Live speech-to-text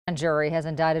Jury has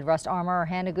indicted Rust armorer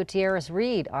Hannah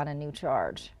Gutierrez-Reed on a new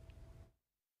charge.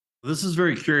 This is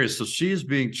very curious. So she is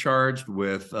being charged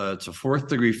with, it's a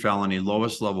 4th-degree felony,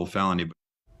 lowest level felony.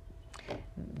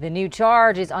 The new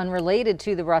charge is unrelated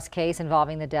to the Rust case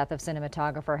involving the death of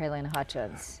cinematographer Helene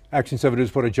Hutchins. Action 7 News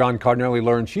reporter John Cardinelli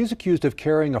learned she's accused of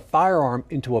carrying a firearm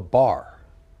into a bar.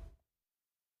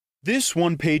 This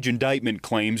one-page indictment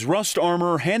claims Rust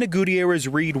armorer Hannah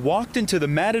Gutierrez-Reed walked into the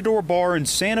Matador bar in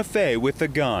Santa Fe with a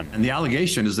gun. And the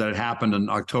allegation is that it happened on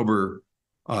October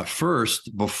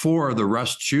 1st, before the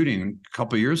Rust shooting a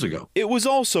couple years ago. It was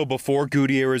also before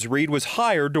Gutierrez-Reed was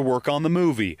hired to work on the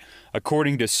movie.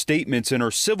 According to statements in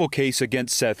her civil case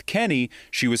against Seth Kenney,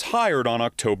 she was hired on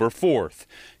October 4th.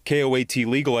 KOAT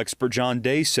legal expert John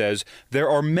Day says there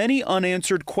are many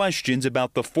unanswered questions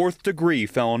about the 4th-degree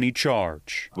felony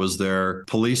charge. Was there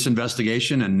police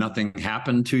investigation and nothing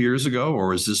happened 2 years ago?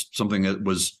 Or is this something that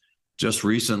was just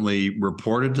recently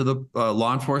reported to the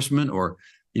law enforcement? Or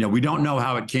we don't know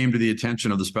how it came to the attention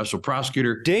of the special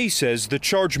prosecutor. Day says the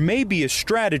charge may be a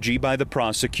strategy by the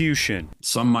prosecution.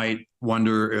 Some might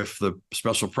wonder if the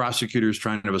special prosecutor is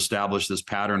trying to establish this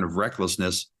pattern of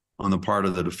recklessness on the part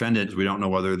of the defendant. We don't know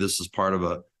whether this is part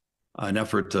of an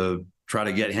effort to try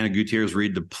to get Hannah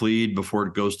Gutierrez-Reed to plead before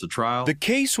it goes to trial. The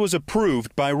case was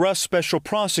approved by Rust Special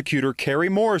Prosecutor Carrie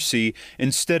Morrissey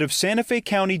instead of Santa Fe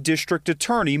County District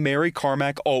Attorney Mary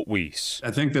Carmack Altwies.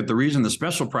 I think that the reason the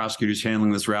special prosecutor is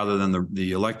handling this rather than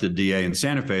the elected DA in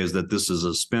Santa Fe is that this is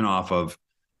a spinoff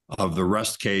of the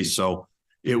Rust case. So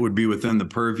it would be within the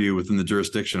purview, within the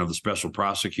jurisdiction of the special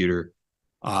prosecutor.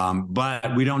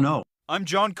 But we don't know. I'm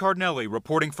John Cardinelli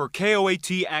reporting for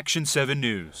KOAT Action 7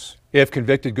 News. If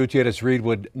convicted, Gutierrez-Reed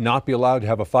would not be allowed to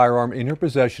have a firearm in her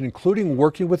possession, including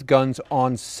working with guns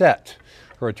on set.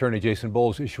 Her attorney, Jason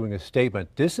Bowles, issuing a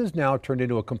statement. This has now turned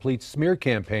into a complete smear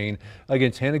campaign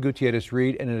against Hannah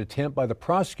Gutierrez-Reed and an attempt by the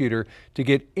prosecutor to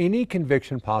get any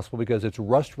conviction possible because its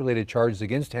Rust-related charges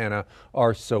against Hannah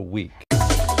are so weak.